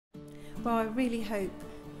Well, I really hope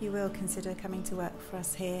you will consider coming to work for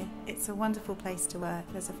us here. It's a wonderful place to work.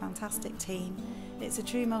 There's a fantastic team. It's a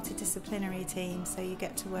true multidisciplinary team, so you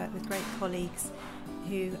get to work with great colleagues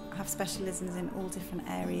who have specialisms in all different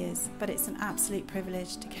areas. But it's an absolute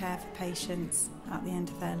privilege to care for patients at the end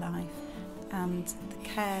of their life, and the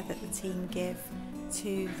care that the team give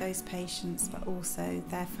to those patients, but also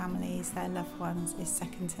their families, their loved ones, is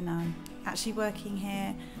second to none. Actually working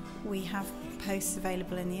here, we have posts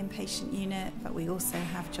available in the inpatient unit, but we also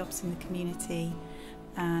have jobs in the community,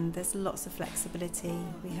 and there's lots of flexibility.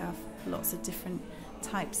 We have lots of different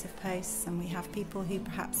types of posts, and we have people who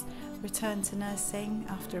perhaps return to nursing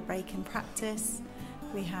after a break in practice.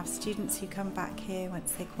 We have students who come back here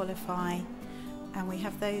once they qualify, and we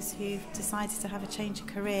have those who've decided to have a change of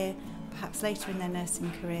career, perhaps later in their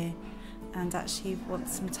nursing career, and actually want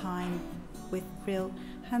some time with real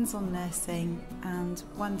hands-on nursing and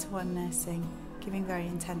one-to-one nursing, giving very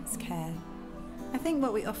intense care. I think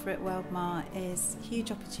what we offer at Weldmar is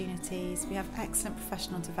huge opportunities. We have excellent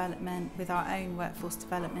professional development with our own workforce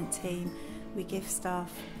development team. We give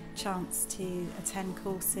staff a chance to attend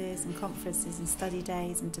courses and conferences and study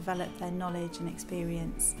days and develop their knowledge and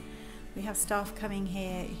experience. We have staff coming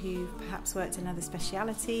here who perhaps worked in other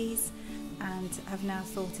specialities and have now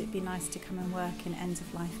thought it'd be nice to come and work in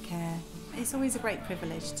end-of-life care. It's always a great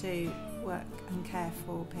privilege to work and care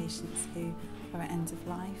for patients who are at end of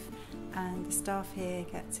life, and the staff here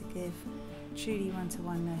get to give truly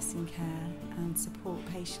one-to-one nursing care and support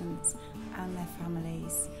patients and their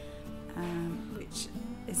families, which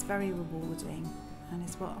is very rewarding and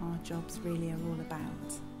is what our jobs really are all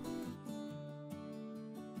about.